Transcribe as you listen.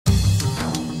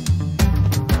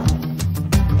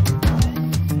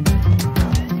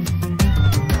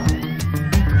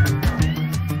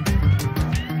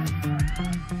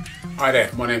Hi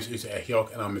there, my name is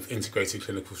Hyok and I'm with Integrated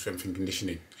Clinical Strength and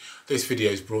Conditioning. This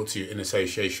video is brought to you in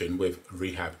association with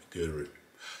Rehab Guru.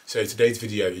 So today's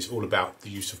video is all about the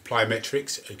use of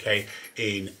plyometrics, okay,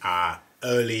 in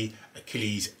early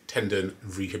Achilles tendon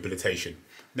rehabilitation.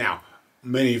 Now,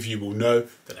 many of you will know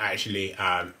that actually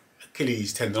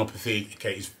Achilles tendinopathy,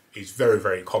 okay, is very,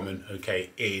 very common,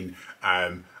 okay, in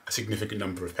a significant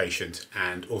number of patients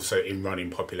and also in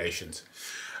running populations.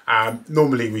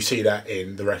 Normally we see that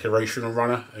in the recreational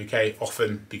runner, okay,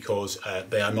 often because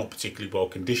they are not particularly well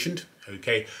conditioned,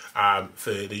 okay,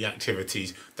 for the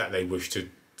activities that they wish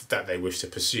to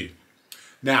pursue.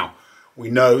 Now, we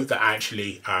know that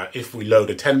actually if we load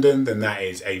a tendon, then that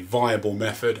is a viable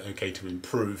method, okay, to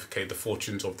improve, okay, the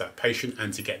fortunes of that patient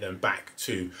and to get them back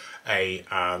to a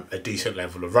decent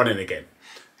level of running again.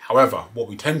 However, what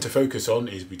we tend to focus on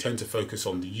is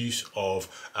the use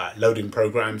of loading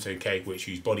programs, okay, which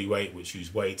use body weight, which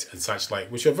use weight and such like,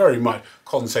 which are very much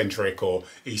concentric or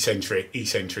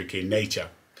eccentric in nature.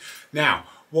 Now,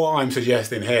 what I'm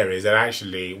suggesting here is that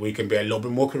actually we can be a little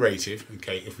bit more creative,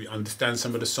 okay, if we understand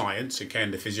some of the science, okay,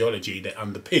 and the physiology that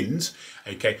underpins,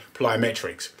 okay,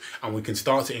 plyometrics, and we can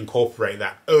start to incorporate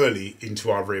that early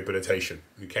into our rehabilitation,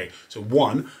 okay. So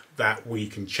one, that we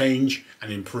can change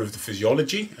and improve the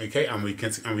physiology, okay, and we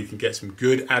can get some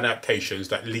good adaptations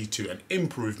that lead to an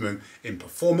improvement in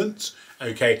performance,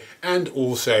 okay, and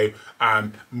also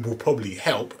will probably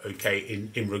help, okay,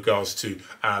 in regards to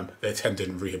their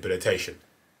tendon rehabilitation.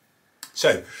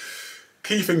 So,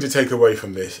 key thing to take away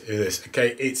from this is this, okay,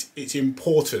 it's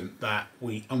important that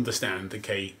we understand,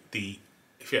 okay,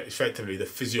 effectively the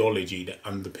physiology that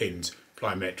underpins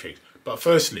plyometrics. But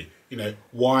firstly, you know,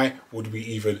 why would we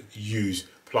even use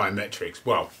plyometrics?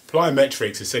 Well,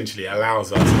 plyometrics essentially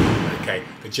allows us, okay,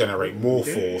 to generate more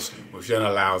force, which then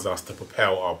allows us to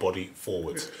propel our body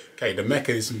forwards. Okay, the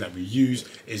mechanism that we use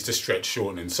is the stretch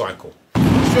shortening cycle.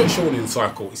 Stretch shortening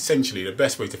cycle, essentially the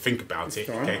best way to think about it,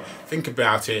 okay, think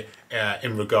about it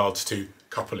in regards to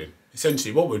coupling.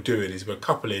 Essentially what we're doing is we're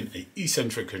coupling an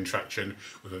eccentric contraction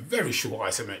with a very short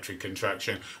isometric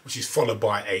contraction, which is followed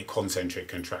by a concentric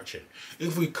contraction.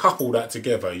 If we couple that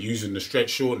together using the stretch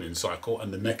shortening cycle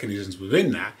and the mechanisms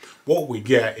within that, what we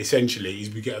get essentially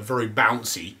is we get a very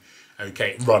bouncy,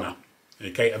 okay, runner.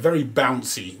 Okay, a very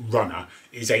bouncy runner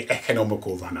is an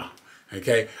economical runner.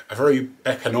 Okay, a very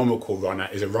economical runner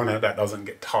is a runner that doesn't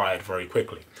get tired very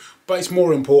quickly. But it's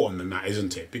more important than that,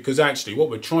 isn't it? Because actually what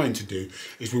we're trying to do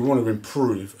is we want to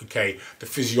improve, okay, the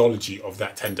physiology of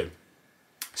that tendon.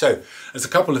 So there's a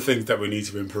couple of things that we need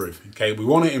to improve, okay? We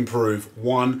want to improve,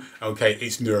 one, okay,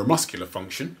 its neuromuscular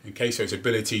function, okay, so its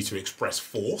ability to express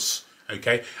force,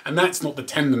 okay, and that's not the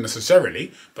tendon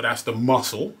necessarily, but that's the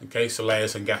muscle, okay,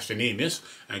 soleus and gastrocnemius,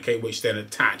 okay, which then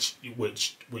attach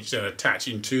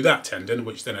into that tendon,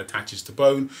 which then attaches to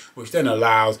bone, which then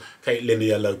allows, okay,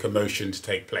 linear locomotion to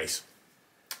take place.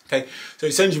 Okay, so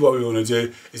essentially what we want to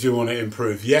do is we want to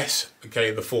improve, yes,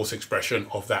 okay, the force expression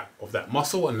of that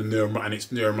muscle and its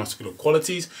neuromuscular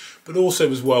qualities, but also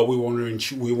as well we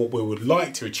would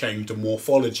like to change the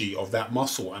morphology of that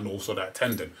muscle and also that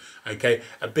tendon. Okay,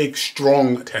 a big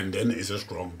strong tendon is a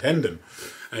strong tendon.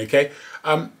 Okay,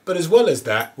 but as well as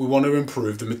that, we want to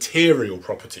improve the material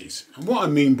properties. And what I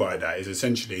mean by that is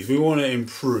essentially we want to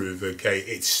improve, okay,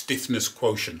 its stiffness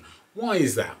quotient. Why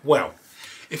is that? Well,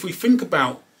 if we think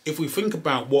about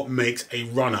what makes a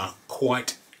runner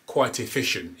quite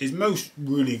efficient, is most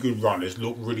really good runners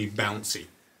look really bouncy.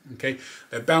 Okay,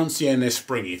 they're bouncy and they're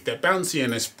springy. If they're bouncy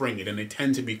and they're springy, then they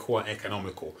tend to be quite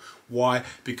economical. Why?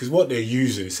 Because what they're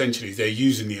using essentially is they're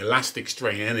using the elastic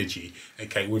strain energy,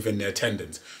 okay, within their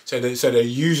tendons. So they're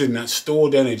using that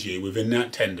stored energy within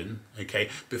that tendon, okay,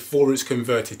 before it's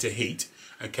converted to heat,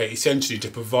 okay, essentially to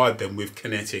provide them with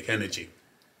kinetic energy.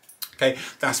 Okay,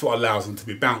 that's what allows them to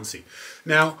be bouncy.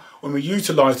 Now, when we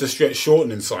utilize the stretch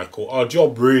shortening cycle, our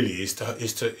job really is to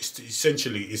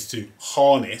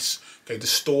harness, okay, the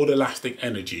stored elastic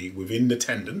energy within the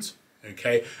tendons,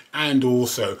 okay, and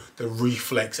also the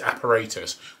reflex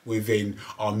apparatus within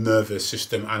our nervous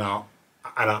system and our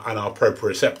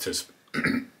proprioceptors.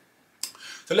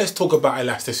 So let's talk about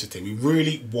elasticity. We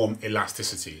really want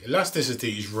elasticity.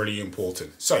 Elasticity is really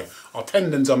important. So our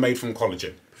tendons are made from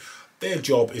collagen. Their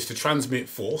job is to transmit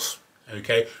force,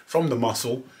 okay, from the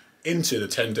muscle into the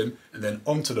tendon and then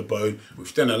onto the bone,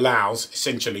 which then allows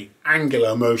essentially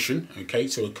angular motion, okay,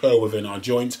 to occur within our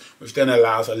joints, which then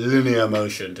allows a linear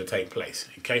motion to take place,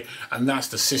 okay, and that's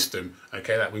the system,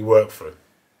 okay, that we work through.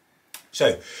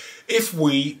 So if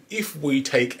we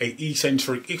take a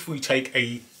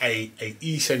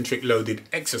eccentric loaded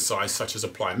exercise such as a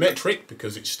plyometric,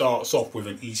 because it starts off with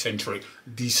an eccentric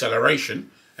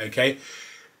deceleration, okay,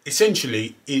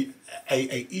 essentially a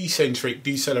eccentric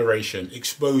deceleration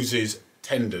exposes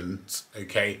tendons,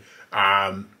 okay,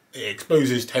 it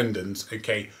exposes tendons,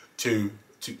 okay, to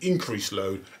increase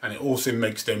load, and it also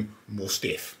makes them more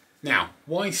stiff. Now,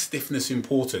 why is stiffness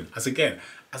important?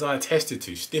 As I attested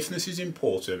to, stiffness is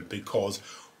important because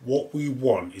what we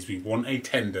want is we want a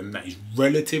tendon that is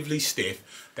relatively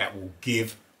stiff that will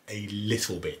give a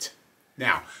little bit.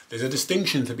 Now, there's a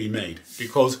distinction to be made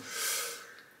because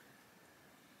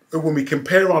when we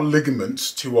compare our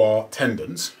ligaments to our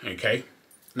tendons, okay,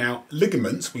 now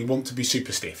ligaments we want to be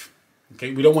super stiff,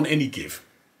 okay, we don't want any give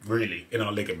really in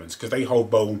our ligaments because they hold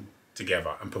bone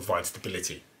together and provide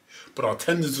stability. But our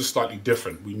tendons are slightly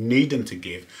different. We need them to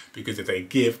give because if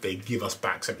they give us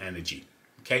back some energy,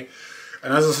 okay?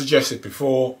 And as I suggested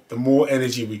before, the more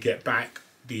energy we get back,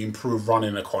 the improved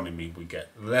running economy we get.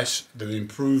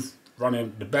 The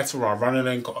better our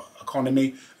running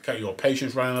economy, okay, your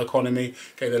patient's running economy,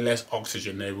 okay, the less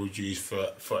oxygen they will use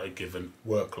for a given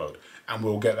workload. And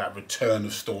we'll get that return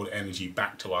of stored energy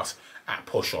back to us at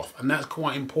push off. And that's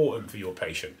quite important for your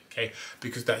patient, okay,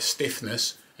 because that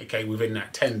stiffness, okay, within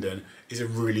that tendon is a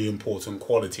really important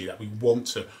quality that we want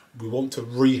to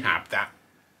rehab that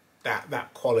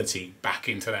quality back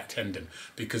into that tendon,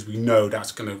 because we know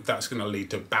that's gonna lead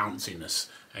to bounciness,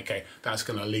 okay, that's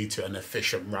gonna lead to an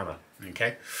efficient runner,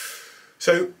 okay.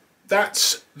 So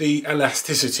that's the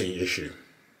elasticity issue.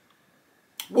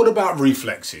 What about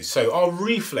reflexes? So our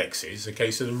reflexes,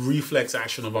 okay, so the reflex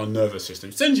action of our nervous system,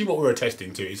 essentially what we're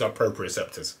attesting to is our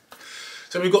proprioceptors.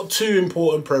 So we've got two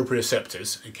important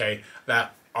proprioceptors, okay,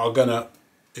 that are gonna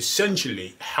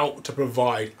essentially help to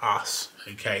provide us,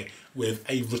 okay, with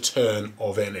a return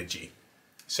of energy.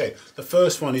 So the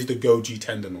first one is the Golgi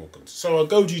tendon organs. So our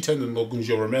Golgi tendon organs,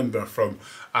 you'll remember from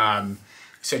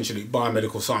essentially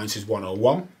Biomedical Sciences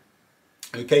 101,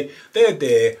 okay, they're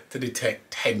there to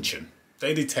detect tension.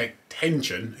 They detect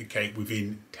tension, okay,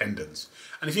 within tendons.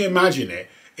 And if you imagine it,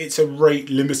 it's a rate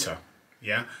limiter.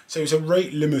 Yeah, so it's a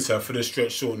rate limiter for the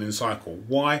stretch shortening cycle.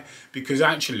 Why? Because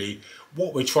actually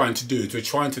what we're trying to do is we're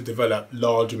trying to develop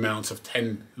large amounts of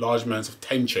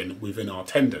tension within our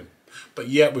tendon. But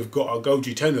yet we've got our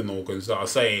Golgi tendon organs that are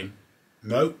saying,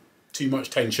 no, too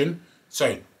much tension,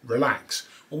 so relax.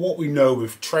 Well, what we know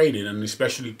with training, and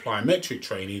especially plyometric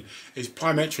training, is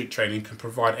plyometric training can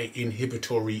provide an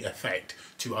inhibitory effect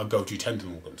to our Golgi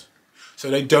tendon organs. So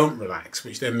they don't relax,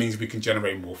 which then means we can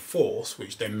generate more force,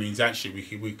 which then means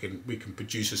actually we can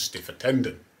produce a stiffer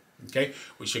tendon, okay,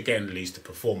 which again leads to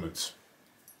performance,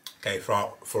 okay, for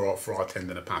our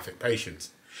tendinopathic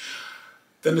patients.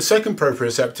 Then the second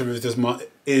proprioceptor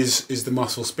is the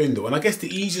muscle spindle, and I guess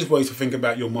the easiest way to think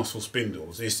about your muscle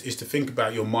spindles is to think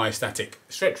about your myostatic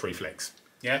stretch reflex.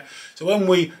 Yeah, so when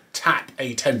we tap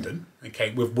a tendon,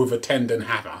 okay, with a tendon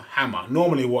hammer,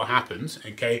 normally what happens,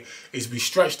 okay, is we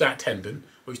stretch that tendon,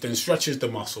 which then stretches the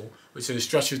muscle, which then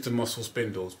stretches the muscle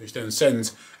spindles, which then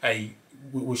sends an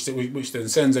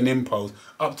impulse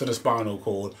up to the spinal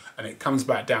cord, and it comes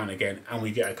back down again, and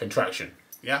we get a contraction.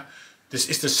 Yeah,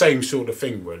 it's the same sort of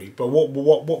thing really. But what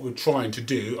we're trying to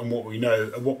do, and what we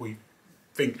know, and what we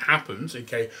think happens,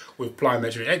 okay, with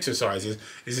plyometric exercises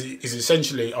is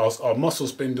essentially our muscle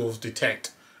spindles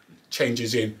detect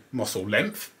changes in muscle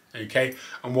length, okay,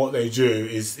 and what they do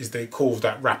is they cause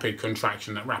that rapid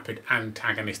contraction, that rapid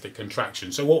antagonistic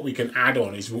contraction. So what we can add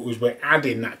on is we're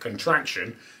adding that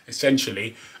contraction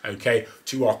essentially, okay,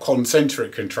 to our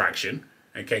concentric contraction,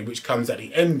 okay, which comes at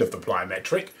the end of the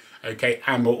plyometric, okay,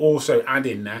 and we're also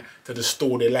adding that to the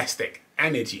stored elastic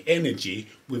energy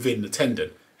within the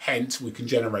tendon. Hence, we can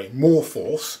generate more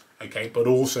force, okay, but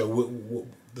also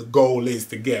the goal is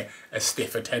to get a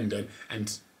stiffer tendon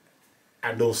and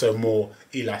also more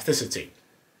elasticity.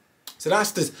 So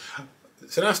that's the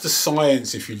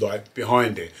science, if you like,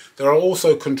 behind it. There are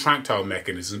also contractile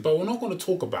mechanisms, but we're not going to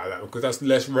talk about that because that's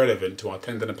less relevant to our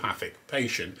tendinopathic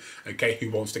patient, okay,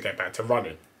 who wants to get back to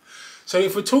running. So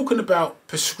if we're talking about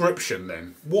prescription,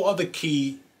 then what are the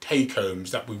key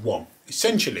take-homes that we want?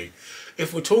 Essentially,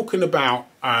 if we're talking about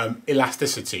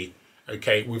elasticity,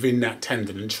 okay, within that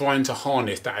tendon and trying to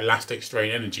harness that elastic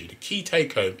strain energy, the key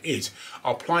take home is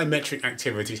our plyometric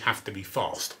activities have to be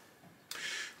fast.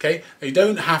 Okay, they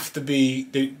don't have to be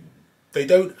they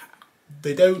don't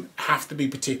have to be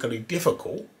particularly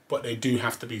difficult, but they do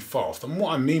have to be fast. And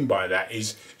what I mean by that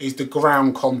is the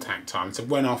ground contact time. So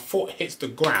when our foot hits the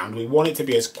ground, we want it to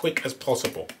be as quick as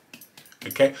possible.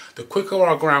 Okay, the quicker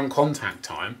our ground contact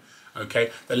time,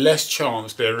 okay, the less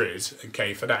chance there is,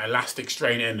 okay, for that elastic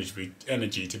strain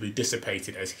energy to be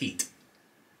dissipated as heat.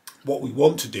 What we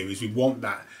want to do is we want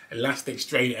that elastic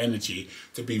strain energy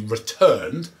to be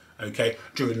returned, okay,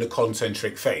 during the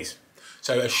concentric phase.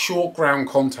 So a short ground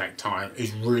contact time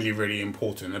is really, really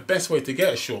important. The best way to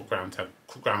get a short ground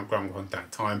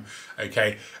contact time,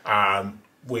 okay,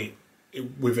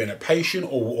 within a patient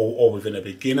or within a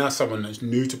beginner, someone that's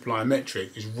new to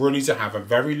plyometric, is really to have a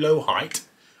very low height,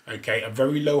 okay, a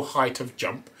very low height of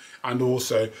jump, and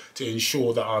also to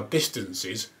ensure that our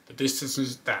distances, the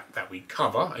distances that we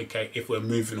cover, okay, if we're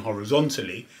moving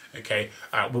horizontally, okay,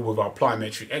 with our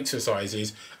plyometric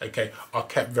exercises, okay, are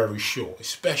kept very short,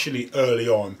 especially early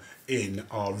on in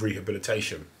our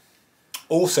rehabilitation.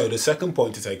 Also, the second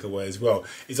point to take away as well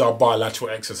is our bilateral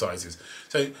exercises.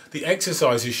 So the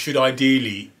exercises should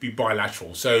ideally be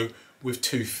bilateral, so with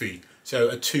 2 feet. So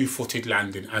a 2-footed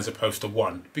landing as opposed to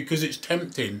one, because it's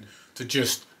tempting to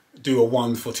just do a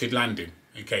 1-footed landing,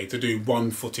 okay, to do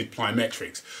 1-footed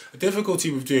plyometrics. The difficulty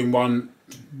with doing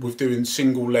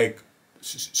single leg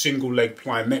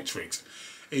plyometrics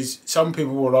is some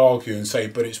people will argue and say,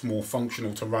 but it's more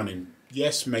functional to running.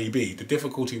 Yes, maybe. The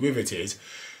difficulty with it is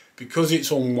because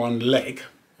it's on one leg,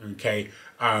 okay,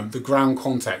 the ground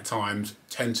contact times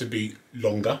tend to be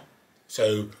longer.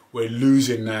 So we're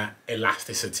losing that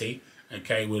elasticity,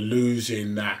 okay, we're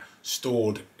losing that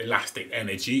stored elastic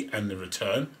energy and the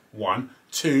return, 1.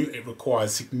 2, it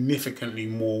requires significantly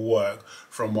more work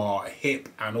from our hip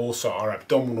and also our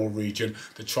abdominal region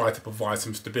to try to provide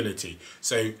some stability.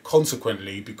 So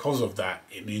consequently, because of that,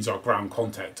 it means our ground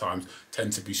contact times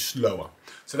tend to be slower.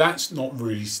 So that's not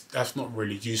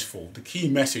really useful. The key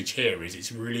message here is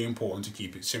it's really important to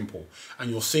keep it simple. And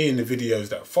you'll see in the videos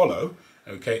that follow,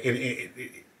 okay,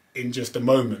 in just a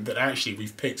moment, that actually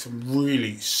we've picked some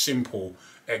really simple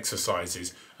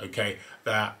exercises, okay,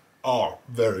 that are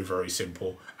very, very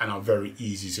simple and are very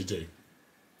easy to do.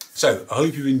 So I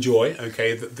hope you enjoy,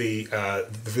 okay, the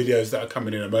videos that are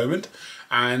coming in a moment,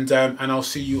 and I'll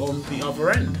see you on the other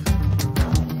end.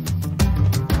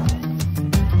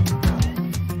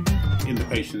 In the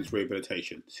patient's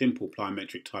rehabilitation, simple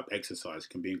plyometric type exercise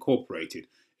can be incorporated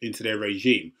into their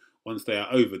regime once they are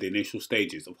over the initial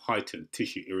stages of heightened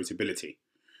tissue irritability.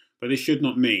 But this should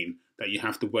not mean that you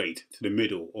have to wait to the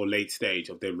middle or late stage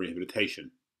of their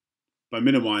rehabilitation. By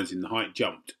minimising the height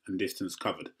jumped and distance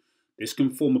covered, this can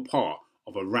form a part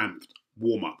of a ramped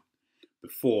warm-up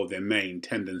before their main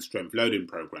tendon strength loading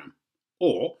program,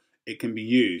 or it can be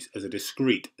used as a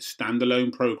discrete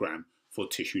standalone program for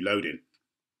tissue loading.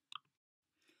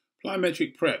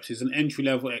 Plyometric preps is an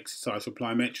entry-level exercise for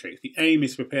plyometrics. The aim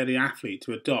is to prepare the athlete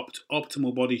to adopt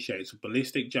optimal body shapes for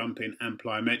ballistic jumping and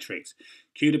plyometrics.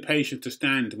 Cue the patient to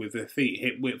stand with their feet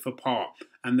hip width apart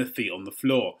and the feet on the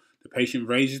floor. The patient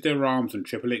raises their arms and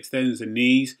triple extends the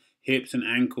knees, hips and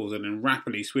ankles, and then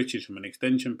rapidly switches from an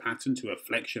extension pattern to a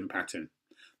flexion pattern.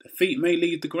 The feet may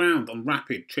leave the ground on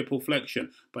rapid triple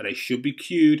flexion, but they should be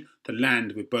cued to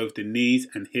land with both the knees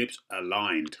and hips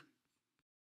aligned.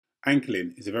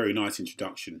 Ankling is a very nice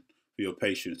introduction for your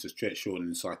patients to stretch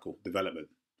shortening cycle development.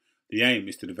 The aim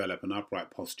is to develop an upright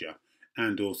posture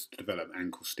and also to develop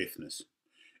ankle stiffness.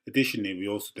 Additionally, we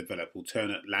also develop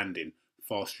alternate landing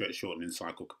fast stretch shortening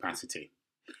cycle capacity.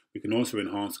 We can also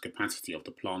enhance the capacity of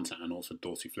the plantar and also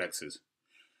dorsiflexors.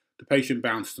 The patient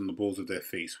bounces on the balls of their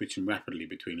feet, switching rapidly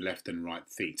between left and right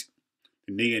feet.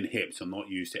 The knee and hips are not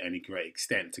used to any great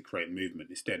extent to create movement.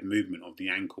 Instead, movement of the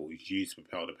ankle is used to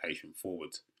propel the patient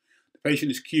forwards. The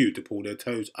patient is cued to pull their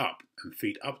toes up and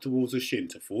feet up towards the shin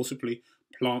to forcibly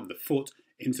plant the foot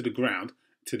into the ground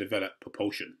to develop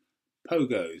propulsion.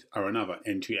 Pogos are another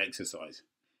entry exercise.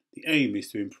 The aim is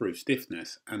to improve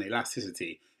stiffness and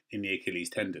elasticity in the Achilles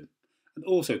tendon, and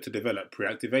also to develop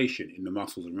pre-activation in the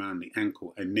muscles around the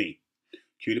ankle and knee.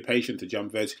 Cue the patient to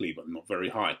jump vertically but not very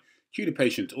high. Cue the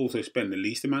patient to also spend the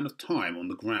least amount of time on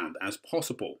the ground as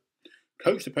possible.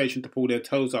 Coach the patient to pull their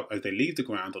toes up as they leave the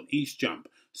ground on each jump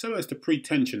so as to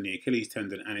pre-tension the Achilles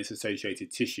tendon and its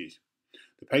associated tissues.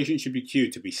 The patient should be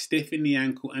cued to be stiff in the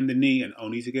ankle and the knee and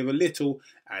only to give a little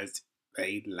as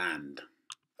they land.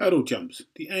 Hurdle jumps.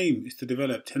 The aim is to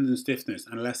develop tendon stiffness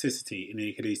and elasticity in the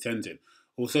Achilles tendon,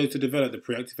 also to develop the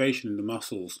pre-activation in the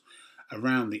muscles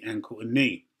around the ankle and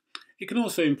knee. It can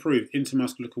also improve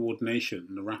intermuscular coordination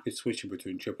and the rapid switching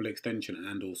between triple extension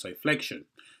and also flexion.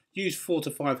 Use 4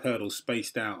 to 5 hurdles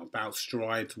spaced out about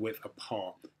strides width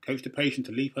apart. Coach the patient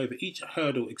to leap over each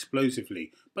hurdle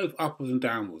explosively, both upwards and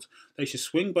downwards. They should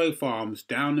swing both arms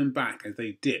down and back as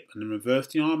they dip and then reverse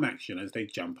the arm action as they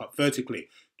jump up vertically.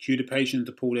 Cue the patient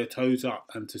to pull their toes up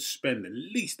and to spend the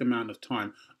least amount of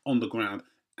time on the ground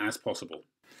as possible.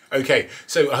 Okay,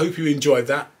 so I hope you enjoyed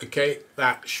that, okay,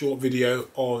 that short video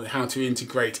on how to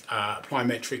integrate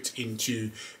plyometrics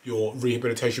into your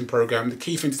rehabilitation program. The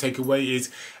key thing to take away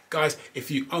is Guys, if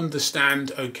you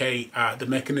understand, okay, the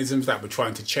mechanisms that we're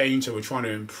trying to change, so we're trying to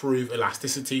improve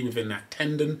elasticity within that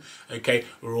tendon, okay,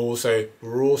 we're also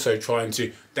trying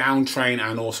to down train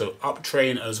and also up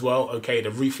train as well, okay, the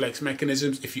reflex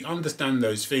mechanisms. If you understand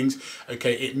those things,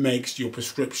 okay, it makes your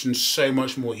prescription so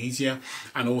much more easier,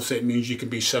 and also it means you can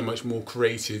be so much more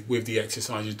creative with the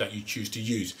exercises that you choose to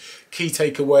use. Key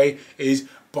takeaway is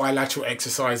bilateral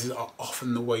exercises are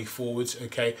often the way forwards,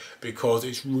 okay, because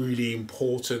it's really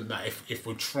important that if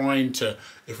we're trying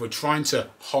to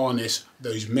harness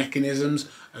those mechanisms,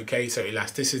 okay, so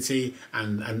elasticity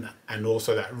and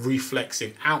also that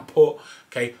reflexive output,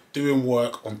 okay, doing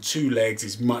work on two legs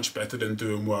is much better than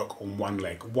doing work on one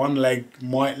leg. One leg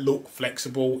might look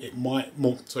flexible, it might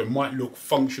look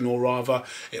functional rather,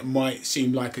 it might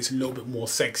seem like it's a little bit more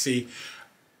sexy,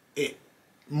 it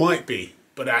might be,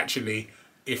 but actually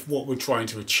if what we're trying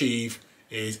to achieve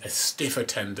is a stiffer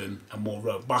tendon, a more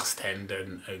robust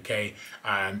tendon, okay,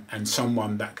 and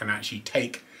someone that can actually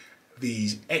take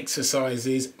these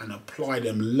exercises and apply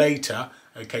them later,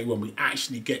 okay, when we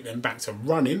actually get them back to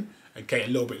running, okay, a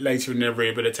little bit later in their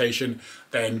rehabilitation,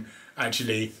 then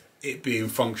actually it being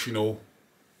functional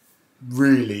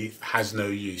really has no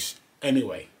use.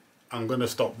 Anyway, I'm going to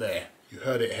stop there. You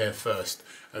heard it here first.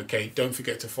 Okay, don't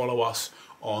forget to follow us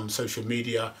on social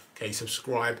media. Okay,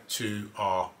 subscribe to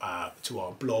our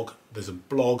blog. There's a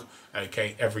blog,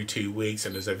 okay, every 2 weeks,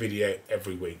 and there's a video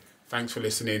every week. Thanks for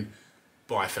listening.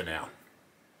 Bye for now.